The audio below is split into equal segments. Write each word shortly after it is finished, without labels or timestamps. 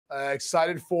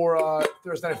Excited for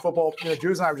Thursday Night Football.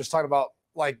 Drews and I were just talking about,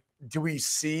 like, do we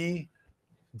see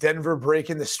Denver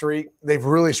breaking the streak? They've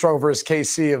really struggled versus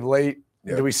KC of late.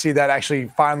 Yep. Do we see that actually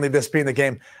finally this being the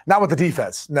game? Not with the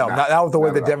defense. No, not with the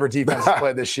way the Denver defense has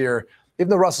played this year. Even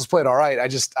though Russell's played all right,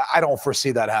 I don't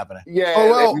foresee that happening. Yeah,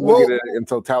 we'll look at it in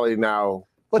totality now.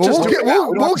 Let's do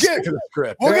it to the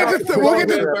script. Let's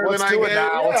do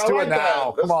it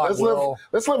now. Come on,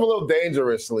 let's live a little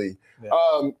dangerously.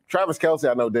 Yeah. Travis Kelce,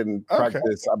 I know, didn't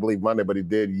practice, I believe, Monday, but he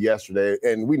did yesterday.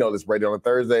 And we know this, Brady, on a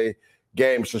Thursday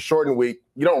game, it's a shortened week.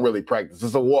 You don't really practice.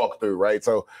 It's a walkthrough, right?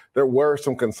 So there were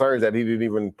some concerns that he didn't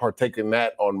even partake in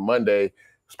that on Monday.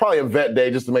 It's probably a vet day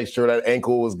just to make sure that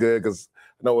ankle was good, because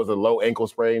I know it was a low ankle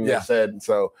sprain, they said.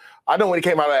 So I know when he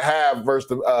came out of that half versus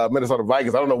the Minnesota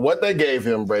Vikings, I don't know what they gave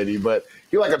him, Brady, but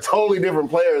he's like a totally different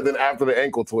player than after the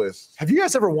ankle twist. Have you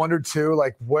guys ever wondered, too,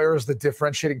 like, where's the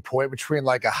differentiating point between,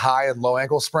 like, a high and low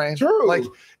ankle sprain? True. Like,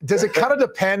 does it kind of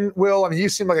depend, Will? I mean, you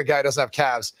seem like a guy who doesn't have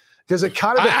calves. Does it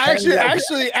kind of depend?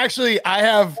 Actually, I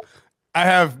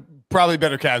have probably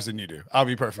better calves than you do. I'll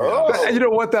be perfectly honest. You know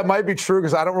what? That might be true,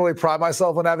 because I don't really pride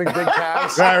myself on having big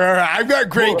calves. Right. I've got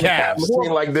great calves.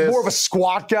 More of a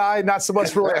squat guy, not so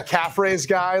much really a calf raise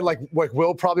guy, like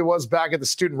Will probably was back at the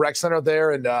Student Rec Center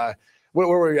there. And where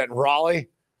were we at? Raleigh?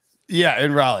 Yeah,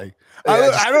 in Raleigh.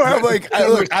 I don't have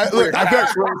I've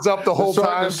got raised up the whole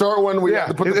time. The short one, we have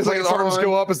to put it's like his arms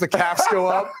go up as the calves go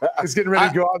up. He's getting ready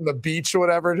to go out on the beach or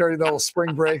whatever during the little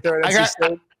spring break there.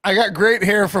 I got great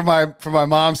hair from my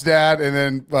mom's dad, and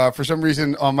then for some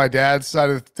reason on my dad's side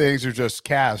of things are just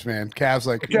calves, man. Calves,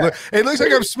 like it looks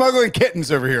like I'm smuggling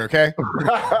kittens over here. Okay.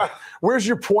 Where's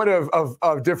your point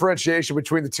of differentiation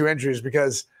between the two injuries?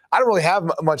 Because I don't really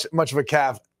have much of a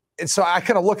calf, and so I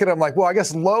kind of look at them like, well, I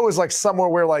guess low is like somewhere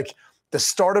where like the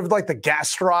start of like the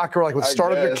gastroc or like the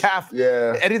start of your calf.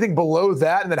 Yeah. Anything below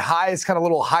that, and then high is kind of a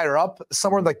little higher up,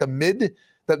 somewhere in like the mid.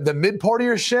 The mid part of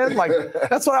your shin, like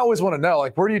that's what I always want to know.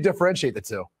 Like, where do you differentiate the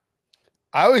two?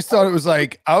 I always thought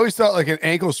like an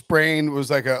ankle sprain was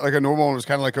like a normal one was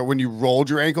kind of like when you rolled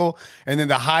your ankle, and then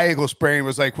the high ankle sprain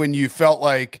was like when you felt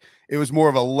like it was more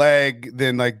of a leg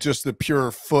than like just the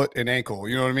pure foot and ankle.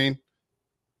 You know what I mean?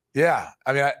 Yeah,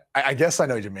 I mean, I guess I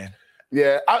know what you mean.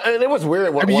 Yeah, and it was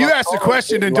weird. I mean, you asked a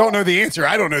question and don't know the answer.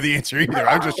 I don't know the answer either.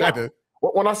 I'm just trying to.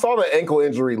 When I saw the ankle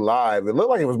injury live, it looked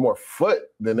like it was more foot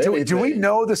than anything. Do we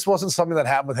know this wasn't something that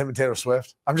happened with him and Taylor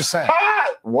Swift? I'm just saying.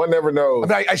 One never knows.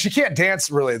 I mean, she can't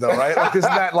dance really, though, right? Like, isn't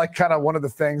that like kind of one of the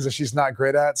things that she's not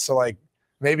great at? So, like,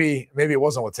 maybe it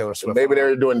wasn't with Taylor Swift. Maybe they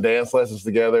were doing dance lessons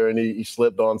together and he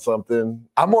slipped on something.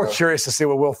 I'm more curious to see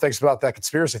what Will thinks about that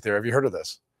conspiracy theory. Have you heard of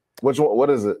this? Which one? What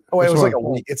is it? Oh, it was like a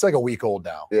week. It's like a week old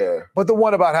now. Yeah. But the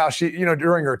one about how she,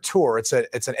 during her tour, it's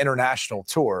an international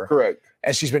tour. Correct.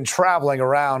 And she's been traveling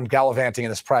around, gallivanting in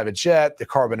this private jet, the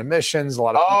carbon emissions, a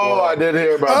lot of people. I did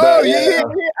hear about that.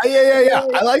 Yeah.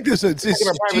 I like this. It's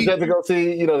a private jet to go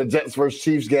see, the Jets versus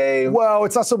Chiefs game. Well,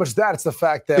 it's not so much that. It's the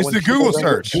fact that it's when the Google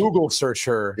search. Google search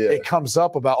her, it comes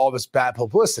up about all this bad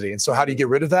publicity. And so how do you get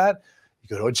rid of that?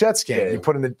 You go to a Jets game. Yeah. You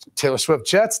put in the Taylor Swift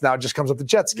Jets. Now it just comes up the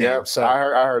Jets game. Yeah, so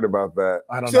I heard about that.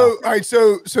 I don't know. All right.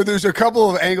 So there's a couple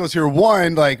of angles here.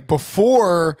 One, like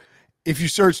before, if you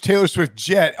search Taylor Swift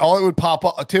jet, all it would pop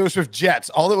up, Taylor Swift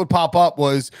jets, all that would pop up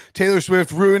was Taylor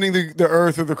Swift ruining the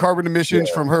earth or the carbon emissions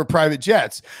from her private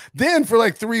jets. Then for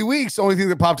like 3 weeks, the only thing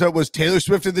that popped up was Taylor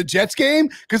Swift at the Jets game.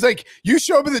 Because like you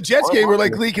show up at the Jets game, we're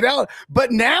like leaking out.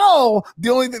 But now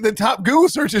the top Google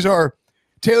searches are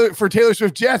Taylor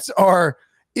Swift jets are,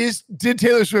 did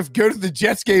Taylor Swift go to the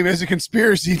Jets game as a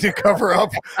conspiracy to cover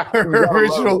up her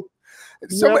original?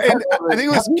 So, and I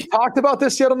think it was. Have we talked about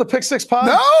this yet on the Pick Six pod?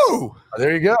 No. Oh,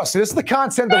 there you go. See, this is the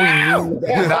content that we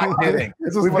need. Not kidding.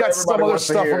 We've got some other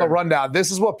stuff on the rundown. This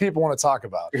is what people want to talk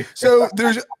about. So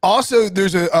there's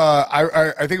a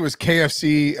I think it was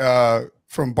KFC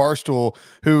from Barstool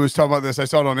who was talking about this. I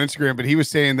saw it on Instagram, but he was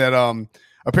saying that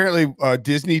apparently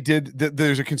Disney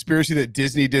there's a conspiracy that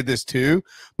Disney did this too,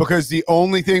 because the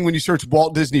only thing when you search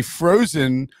Walt Disney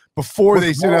Frozen before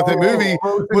they sent out that movie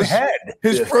was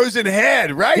his frozen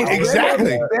head, right?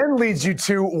 Exactly. Then leads you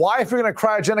to why, if you're going to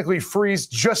cryogenically freeze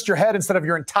just your head instead of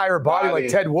your entire body like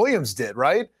Ted Williams did,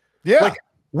 right? Yeah. Like,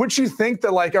 would you think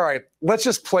that, like, all right, let's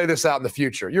just play this out in the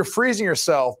future. You're freezing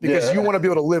yourself because you want to be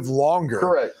able to live longer.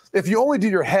 Correct. If you only do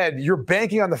your head, you're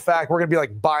banking on the fact we're going to be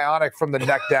like bionic from the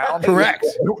neck down. Correct.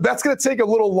 That's going to take a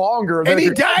little longer. And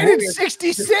he died at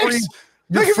 66.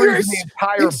 You're freezing the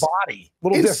entire body.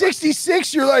 In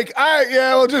 66, you're like, all right,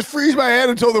 yeah, we'll just freeze my head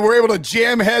until we're able to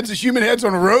jam human heads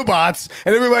on robots,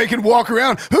 and everybody can walk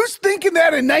around. Who's thinking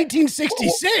that in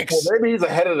 1966? Well, maybe he's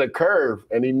ahead of the curve,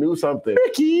 and he knew something.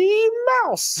 Mickey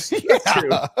Mouse.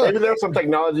 Yeah. Maybe there's some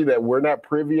technology that we're not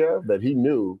privy of that he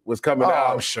knew was coming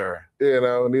out. Oh, sure.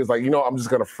 And he was like, I'm just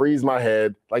going to freeze my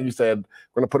head. Like you said,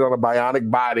 we're going to put on a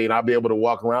bionic body, and I'll be able to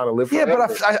walk around and live forever. Yeah,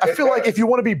 but I feel like if you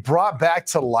want to be brought back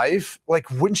to life, like,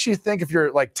 wouldn't you think if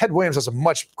you're like Ted Williams has a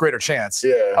much greater chance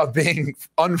of being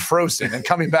unfrozen and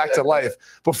coming back to life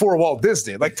before Walt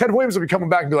Disney? Like, Ted Williams would be coming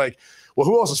back and be like, well,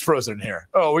 who else is frozen in here?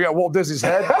 Oh, we got Walt Disney's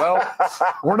head. Well,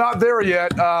 we're not there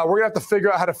yet. We're going to have to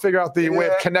figure out how to figure out the way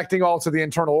of connecting all to the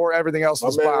internal or everything else. My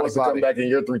man wants to come back in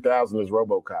year 3000 as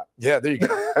RoboCop. Yeah, there you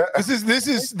go.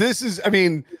 This is. I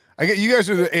mean, I get you guys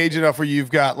are the age enough where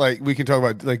you've got we can talk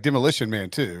about like Demolition Man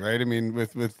too, right? I mean,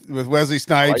 with Wesley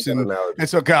Snipes and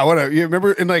so God, whatever. You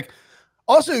remember and like.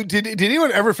 Also, did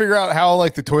anyone ever figure out how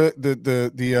like the toilet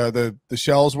the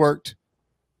shells worked?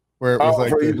 Where it was like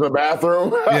for the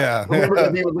bathroom. Yeah. Remember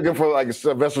that he was looking for like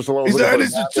Sylvester Stallone. He's like,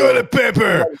 "It's the toilet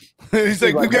paper." He's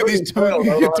like, "We've got these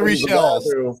three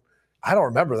shells." I don't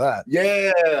remember that.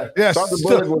 Yeah. Yes. Dr.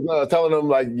 Bullock was telling him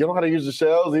like, "You know how to use the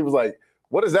shells?" He was like,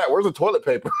 "What is that? Where's the toilet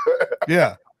paper?"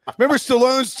 Yeah. Remember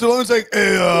Stallone's like,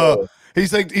 "Hey,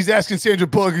 He's asking Sandra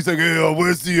Bullock. He's like, "Hey,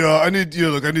 where's the? I need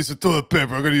some toilet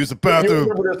paper. I'm gonna use the bathroom." You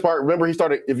remember this part? Remember, he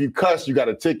started. If you cuss, you got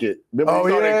a ticket. Remember,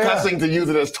 he started cussing to use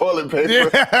it as toilet paper. Yeah,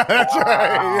 that's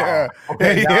right. Yeah,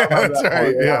 okay, that's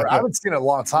right. Yeah, I haven't seen it in a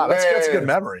long time. That's a good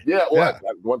memory. Yeah. Well,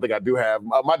 one thing I do have,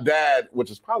 my dad,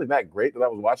 which is probably not great that I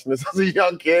was watching this as a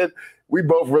young kid. We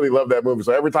both really loved that movie,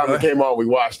 so every time it came on, we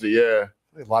watched it. Yeah.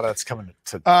 A lot of that's coming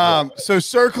to. So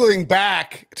circling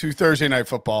back to Thursday Night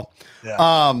Football.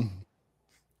 Yeah.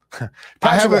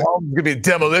 Patrick Mahomes is going to be a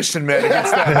demolition man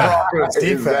against that Broncos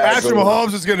defense. Patrick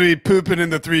Mahomes is going to be pooping in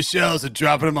the three shells and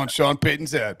dropping them on Sean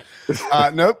Payton's head.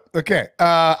 Nope. Okay.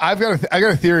 I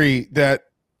got a theory that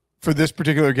for this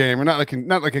particular game, or not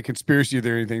like a conspiracy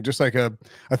theory or anything, just like a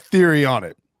theory on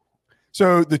it.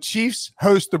 So the Chiefs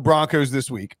host the Broncos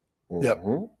this week. Yep.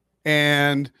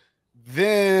 And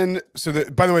then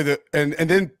by the way, and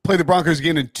then play the Broncos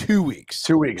again in 2 weeks.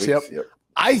 2 weeks. Yep.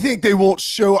 I think they won't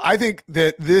show. I think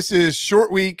that this is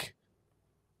short week.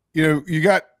 You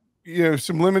got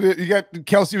some limited. You got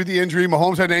Kelsey with the injury.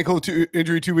 Mahomes had an ankle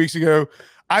injury 2 weeks ago.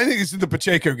 I think this is the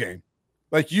Pacheco game.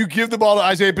 Like, you give the ball to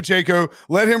Isaiah Pacheco,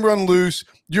 let him run loose.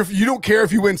 You don't care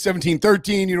if you win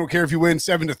 17-13. You don't care if you win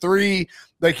 7-3.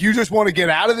 Like, you just want to get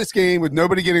out of this game with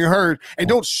nobody getting hurt, and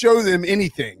don't show them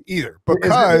anything either.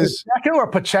 Because is it Pacheco or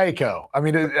Pacheco? I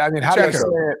mean, how do you say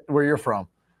it where you're from?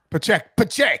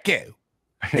 Pacheco.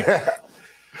 Yeah.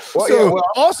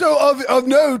 Also of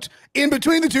note, in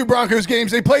between the two Broncos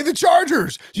games, they play the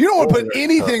Chargers. You don't want to put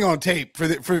anything on tape for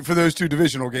those two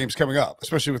divisional games coming up,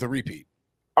 especially with a repeat.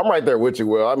 I'm right there with you,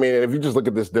 Will. I mean, if you just look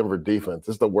at this Denver defense,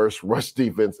 it's the worst rush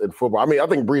defense in football. I mean, I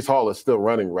think Breece Hall is still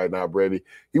running right now, Brady.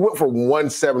 He went for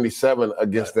 177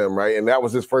 against them, right? And that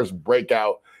was his first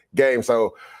breakout game.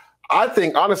 So I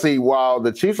think, honestly, while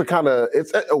the Chiefs are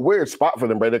it's a weird spot for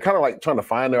them, Brady. They're kind of like trying to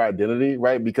find their identity,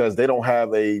 right? Because they don't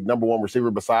have a number one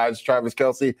receiver besides Travis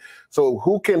Kelce. So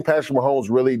who can Patrick Mahomes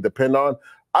really depend on?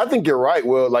 I think you're right,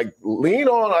 Will. Like, lean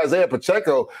on Isaiah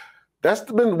Pacheco. That's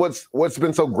been what's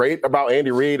been so great about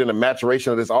Andy Reid and the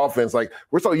maturation of this offense. Like,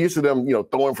 we're so used to them,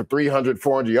 throwing for 300,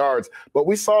 400 yards. But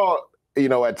we saw,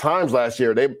 at times last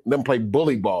year, them play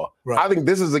bully ball. Right. I think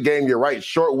this is a game, you're right,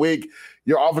 short week.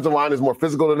 Your offensive line is more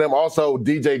physical than them. Also,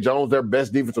 DJ Jones, their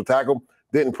best defensive tackle,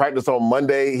 didn't practice on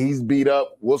Monday. He's beat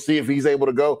up. We'll see if he's able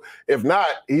to go. If not,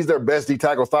 he's their best D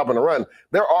tackle stopping the run.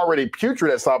 They're already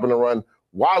putrid at stopping the run.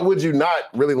 Why would you not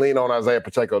really lean on Isaiah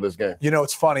Pacheco this game?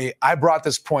 It's funny. I brought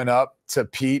this point up to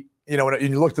Pete. When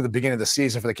you looked at the beginning of the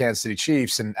season for the Kansas City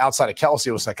Chiefs, and outside of Kelsey,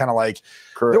 it was like, kind of like,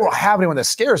 they don't have anyone that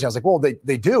scares you. I was like, well,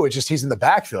 they do. It's just he's in the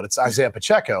backfield. It's Isaiah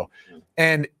Pacheco.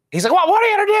 And he's like, well, what are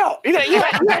you going to do?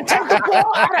 You going to take the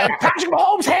ball out of Patrick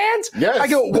Mahomes' hands? Yes. I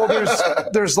go, well,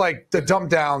 there's like the dump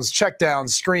downs, check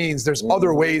downs, screens. There's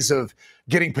other ways of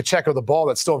getting Pacheco the ball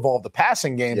that still involve the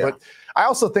passing game. Yeah. But I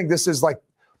also think this is like,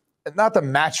 not the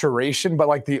maturation, but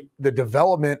like the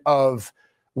development of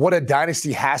what a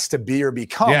dynasty has to be or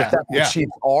become. If that's what the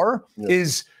Chiefs are,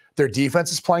 is their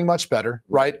defense is playing much better,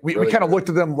 right? We kind of looked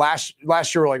at them last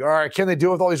year, we're like, all right, can they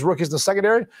deal with all these rookies in the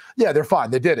secondary? Yeah, they're fine.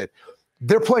 They did it.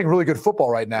 They're playing really good football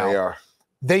right now. They are.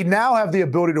 They now have the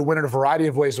ability to win in a variety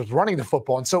of ways with running the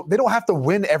football. And so they don't have to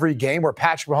win every game where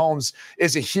Patrick Mahomes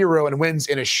is a hero and wins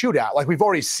in a shootout. Like, we've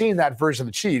already seen that version of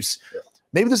the Chiefs. Yeah.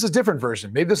 maybe this is a different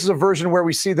version. Maybe this is a version where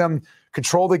we see them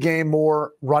control the game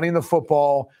more, running the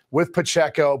football with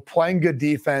Pacheco, playing good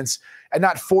defense, and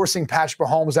not forcing Patrick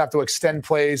Mahomes to have to extend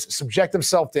plays, subject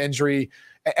himself to injury,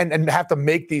 and have to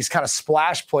make these kind of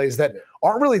splash plays that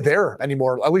aren't really there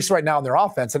anymore, at least right now in their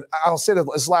offense. And I'll say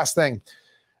this last thing.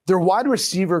 Their wide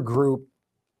receiver group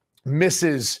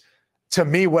misses, to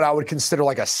me, what I would consider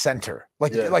like a center,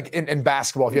 like in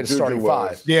basketball, if you had a starting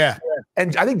five. Yeah.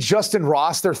 And I think Justin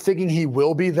Ross, they're thinking he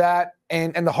will be that.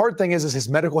 And the hard thing is his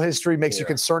medical history makes you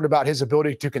concerned about his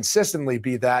ability to consistently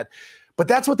be that. But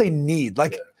that's what they need.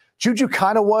 Like Juju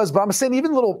kind of was, but I'm saying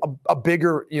even a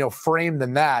bigger, frame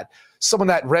than that. Someone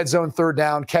that red zone, third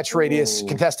down, catch radius,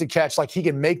 contested catch, like he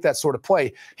can make that sort of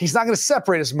play. He's not going to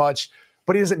separate as much,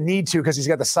 but he doesn't need to because he's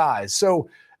got the size. So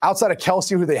outside of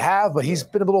Kelsey, who they have, but he's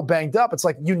been a little banged up, it's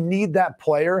like you need that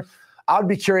player. I would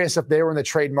be curious if they were in the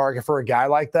trade market for a guy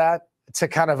like that to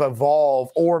kind of evolve,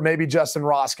 or maybe Justin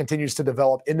Ross continues to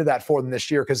develop into that for them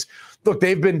this year. Because look,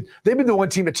 they've been the one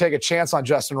team to take a chance on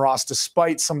Justin Ross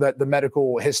despite some of the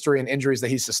medical history and injuries that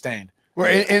he's sustained. Well,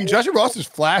 and Justin Ross has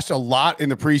flashed a lot in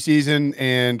the preseason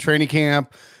and training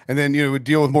camp, and then would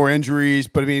deal with more injuries.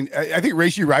 But I mean, I think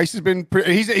Rashee Rice has been.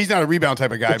 He's not a rebound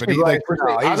type of guy, but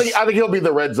I think he'll be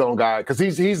the red zone guy because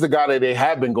he's the guy that they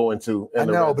have been going to. I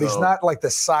know, but he's not like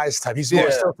the size type. He's more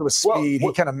stuff with speed.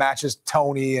 He kind of matches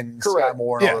Tony and Sky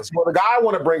Moore. And all those. Well, the guy I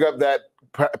want to bring up that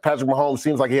Patrick Mahomes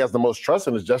seems like he has the most trust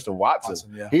in is Justin Watson.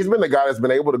 He's been the guy that's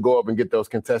been able to go up and get those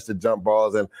contested jump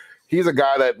balls, and he's a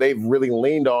guy that they've really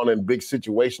leaned on in big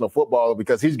situational football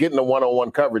because he's getting the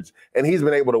one-on-one coverage, and he's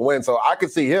been able to win. So I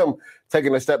could see him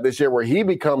taking a step this year where he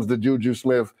becomes the Juju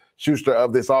Smith-Schuster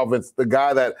of this offense, the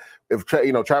guy that if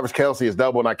Travis Kelce is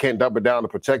double and I can't dump it down to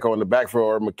Pacheco in the backfield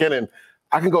or McKinnon,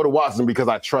 I can go to Watson because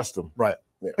I trust him. Right.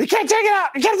 Yeah. You can't take it out.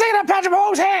 You can't take it out of Patrick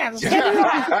Mahomes' hands. You can't do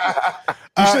that.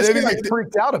 I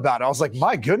freaked out about it. I was like,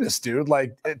 my goodness, dude.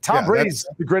 Like, Tom Brady's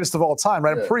the greatest of all time,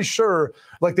 right? I'm pretty sure,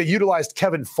 like, they utilized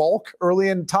Kevin Falk early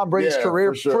in Tom Brady's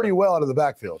career pretty well out of the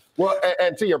backfield. Well,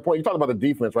 and to your point, you talked about the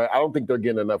defense, right? I don't think they're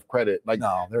getting enough credit. Like,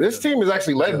 this team is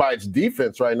actually led by its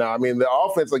defense right now. I mean, the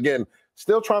offense, again,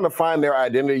 still trying to find their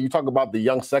identity. You talk about the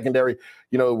young secondary,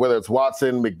 whether it's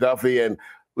Watson, McDuffie, and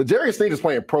L'Jarius Sneed is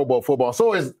playing Pro Bowl football.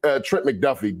 So is Trent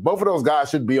McDuffie. Both of those guys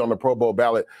should be on the Pro Bowl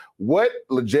ballot. What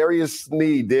L'Jarius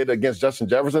Sneed did against Justin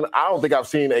Jefferson, I don't think I've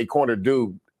seen a corner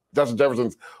do Justin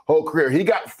Jefferson's whole career. He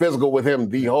got physical with him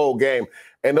the whole game.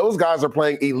 And those guys are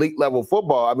playing elite level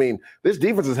football. I mean, this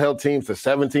defense has held teams to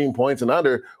 17 points and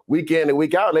under week in and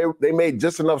week out. And they made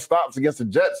just enough stops against the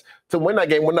Jets to win that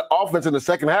game when the offense in the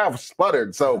second half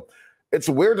sputtered. So it's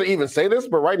weird to even say this,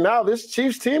 but right now this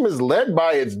Chiefs team is led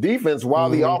by its defense while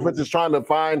the offense is trying to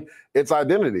find its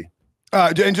identity.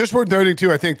 And just worth noting, too,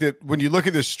 I think that when you look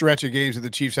at this stretch of games that the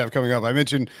Chiefs have coming up, I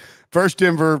mentioned versus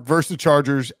Denver, versus the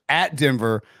Chargers, at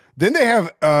Denver. Then they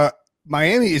have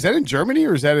Miami. Is that in Germany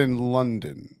or is that in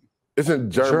London? It's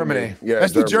in Germany. Yeah,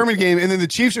 that's the German game. And then the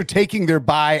Chiefs are taking their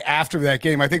bye after that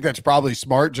game. I think that's probably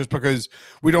smart just because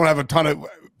we don't have a ton of,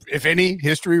 if any,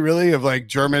 history really of like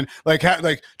German, like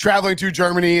traveling to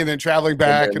Germany and then traveling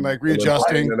back and like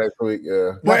readjusting. The next week,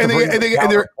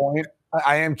 Well,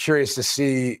 I am curious to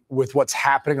see with what's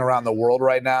happening around the world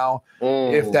right now,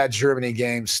 if that Germany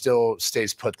game still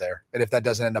stays put there, and if that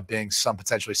doesn't end up being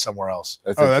potentially somewhere else.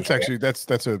 That's actually that's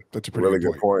a pretty really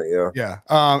good point. Yeah.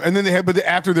 And then they have, but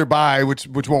after their bye, which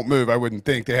won't move, I wouldn't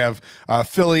think, they have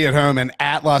Philly at home and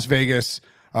at Las Vegas.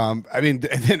 And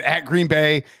then at Green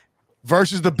Bay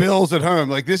versus the Bills at home.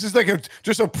 Like, this is like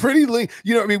just a pretty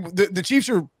the Chiefs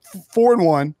are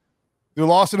 4-1. They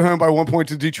lost at home by 1 point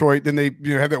to Detroit. Then they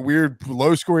had that weird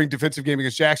low-scoring defensive game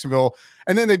against Jacksonville,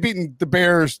 and then they've beaten the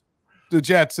Bears, the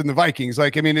Jets, and the Vikings.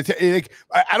 Like, I mean,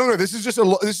 I don't know. This is just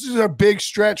a big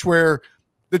stretch where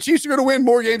the Chiefs are going to win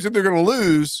more games than they're going to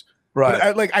lose.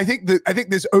 Right. But I think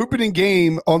this opening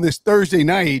game on this Thursday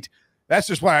night. That's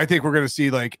just why I think we're going to see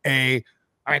take it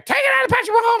out of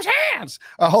Patrick Mahomes' hands.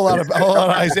 A whole lot of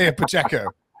Isaiah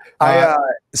Pacheco.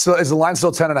 So is the line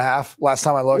still 10.5? Last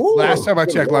time I looked. Last time I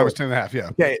checked, line was 10.5. Yeah.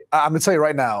 Okay, I'm gonna tell you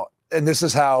right now, and this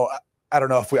is how I don't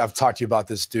know if I've talked to you about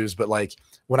this, dudes, but like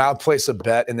when I would place a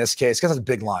bet in this case, because it's a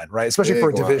big line, right? Especially for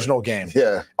a divisional game,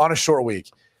 on a short week.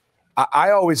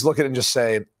 I always look at it and just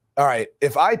say, all right,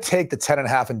 if I take the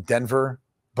 10.5 in Denver,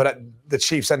 but the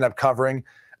Chiefs end up covering,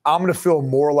 I'm going to feel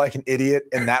more like an idiot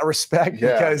in that respect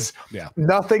because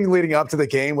nothing leading up to the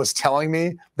game was telling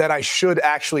me that I should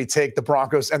actually take the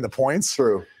Broncos and the points.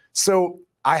 True. So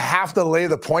I have to lay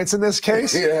the points in this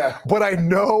case. But I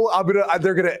know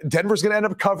Denver's going to end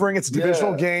up covering. It's a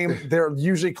divisional game. They're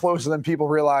usually closer than people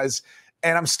realize.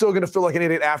 and I'm still going to feel like an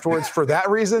idiot afterwards for that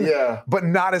reason, but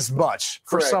not as much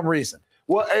for some reason.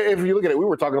 Well, if you look at it, we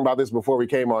were talking about this before we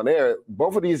came on air.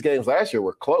 Both of these games last year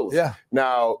were close. Yeah.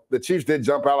 Now, the Chiefs did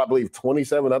jump out, I believe,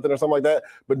 27-0 or something like that,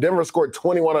 but Denver scored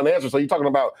 21 unanswered. So you're talking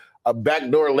about a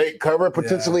backdoor late cover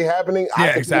potentially happening.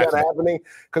 I can see that happening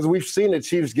because we've seen the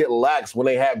Chiefs get lax when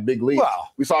they have big leads.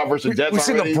 Well, we saw it versus Jets. We've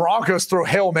seen the Broncos throw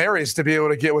Hail Marys to be able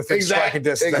to get within striking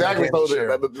distance. Exactly. So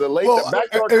the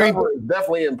backdoor cover is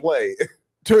definitely in play.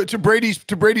 To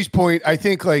Brady's point, I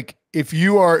think like if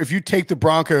you take the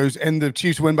Broncos and the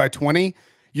Chiefs win by 20,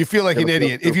 you feel like an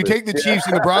idiot. If you take the Chiefs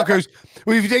and the Broncos,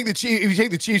 if you take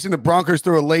the Chiefs and the Broncos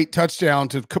throw a late touchdown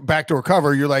to backdoor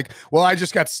cover, you're like, well, I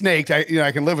just got snaked.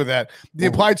 I can live with that. The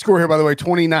implied score here, by the way,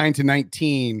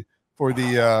 29-19 for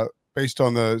the based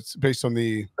on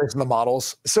the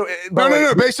models. So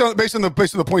no, based on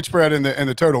the point spread and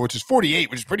the total, which is 48,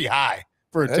 which is pretty high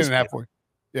for a 10.5 point.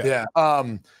 Yeah.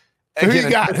 So who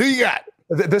you got?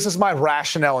 This is my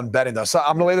rationale in betting, though. So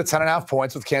I'm going to lay the 10.5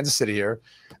 points with Kansas City here.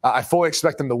 I fully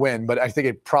expect them to win, but I think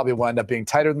it probably will end up being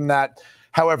tighter than that.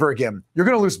 However, again, you're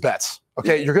going to lose bets.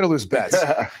 Okay, you're going to lose bets.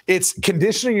 It's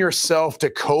conditioning yourself to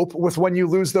cope with when you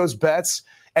lose those bets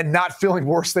and not feeling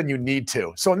worse than you need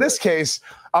to. So in this case,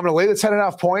 I'm going to lay the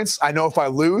 10.5 points. I know if I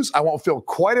lose, I won't feel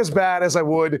quite as bad as I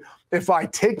would if I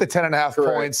take the 10.5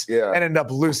 points and end up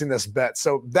losing this bet.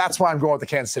 So that's why I'm going with the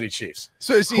Kansas City Chiefs.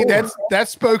 So see,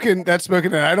 that's spoken,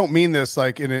 and I don't mean this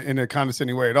like in a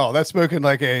condescending way at all. That's spoken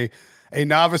like a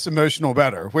novice emotional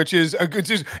bettor, which is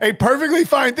a perfectly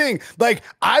fine thing. Like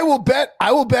I will bet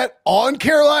on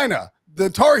Carolina, the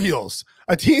Tar Heels,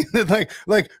 a team that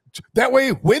like that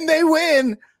way when they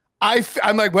win,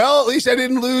 I'm like, well, at least I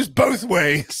didn't lose both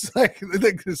ways.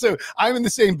 So I'm in the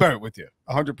same boat with you,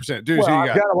 100%. Dude,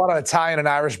 I've got a lot of Italian and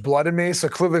Irish blood in me, so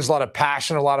clearly there's a lot of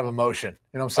passion, a lot of emotion.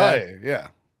 You know what I'm saying? Yeah.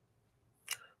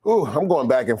 Ooh, I'm going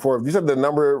back and forth. You said the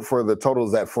number for the total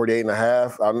is at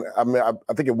 48.5.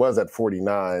 I think it was at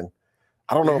 49.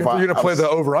 I don't know if you're going to play the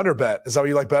over-under bet. Is that what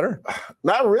you like better?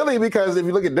 Not really, because if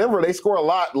you look at Denver, they score a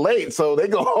lot late, so they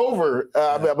go over.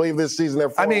 I believe this season they're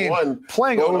 4-1.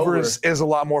 Playing overs is a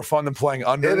lot more fun than playing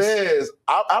unders. It is.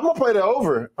 I'm going to play the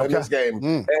over in this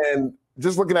game. And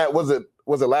just looking at, was it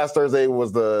last Thursday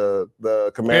was the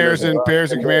Commanders?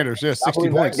 Bears and Commanders, 60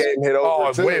 points. That game hit over. Oh,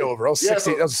 it's way over. Oh,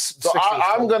 60. So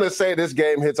I'm going to say this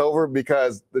game hits over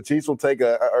because the Chiefs will take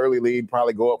an early lead,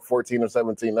 probably go up 14 or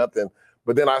 17-0.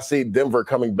 But then I see Denver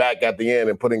coming back at the end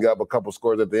and putting up a couple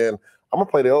scores at the end. I'm going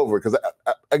to play the over because,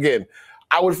 again,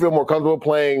 I would feel more comfortable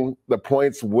playing the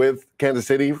points with Kansas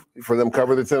City for them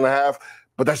cover the 10.5.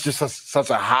 But that's just such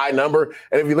a high number.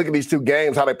 And if you look at these two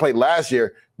games, how they played last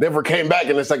year, Denver came back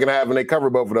in the second half and they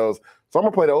covered both of those. So I'm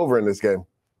going to play the over in this game.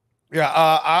 Yeah,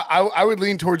 I would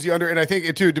lean towards the under, and I think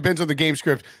it too depends on the game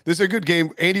script. This is a good game.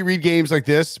 Andy Reid games like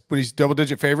this, when he's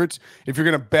double-digit favorites, if you're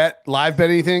going to live bet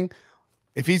anything,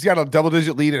 if he's got a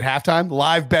double-digit lead at halftime,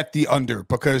 live bet the under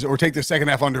or take the second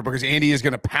half under because Andy is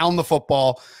going to pound the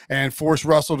football and force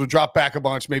Russell to drop back a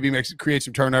bunch, maybe create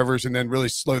some turnovers, and then really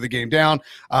slow the game down.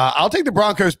 I'll take the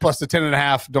Broncos plus the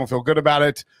 10.5. Don't feel good about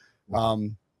it.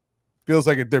 Feels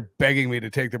like they're begging me to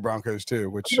take the Broncos too,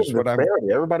 which is what I'm.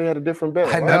 Everybody had a different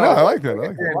bet. I know. I like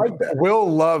that. Will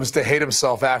loves to hate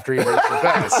himself after he makes the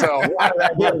bet. So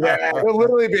he'll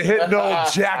literally be hitting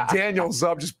old Jack Daniels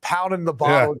up, just pounding the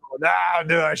bottle. Yeah.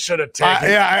 No, I should have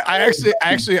taken.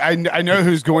 I know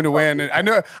who's going to win, and I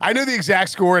know the exact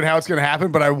score and how it's going to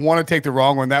happen, but I want to take the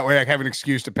wrong one. That way, I have an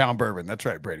excuse to pound bourbon. That's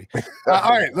right, Brady.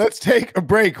 All right, let's take a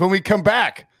break. When we come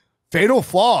back, fatal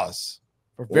flaws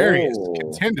for various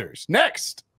contenders. Next.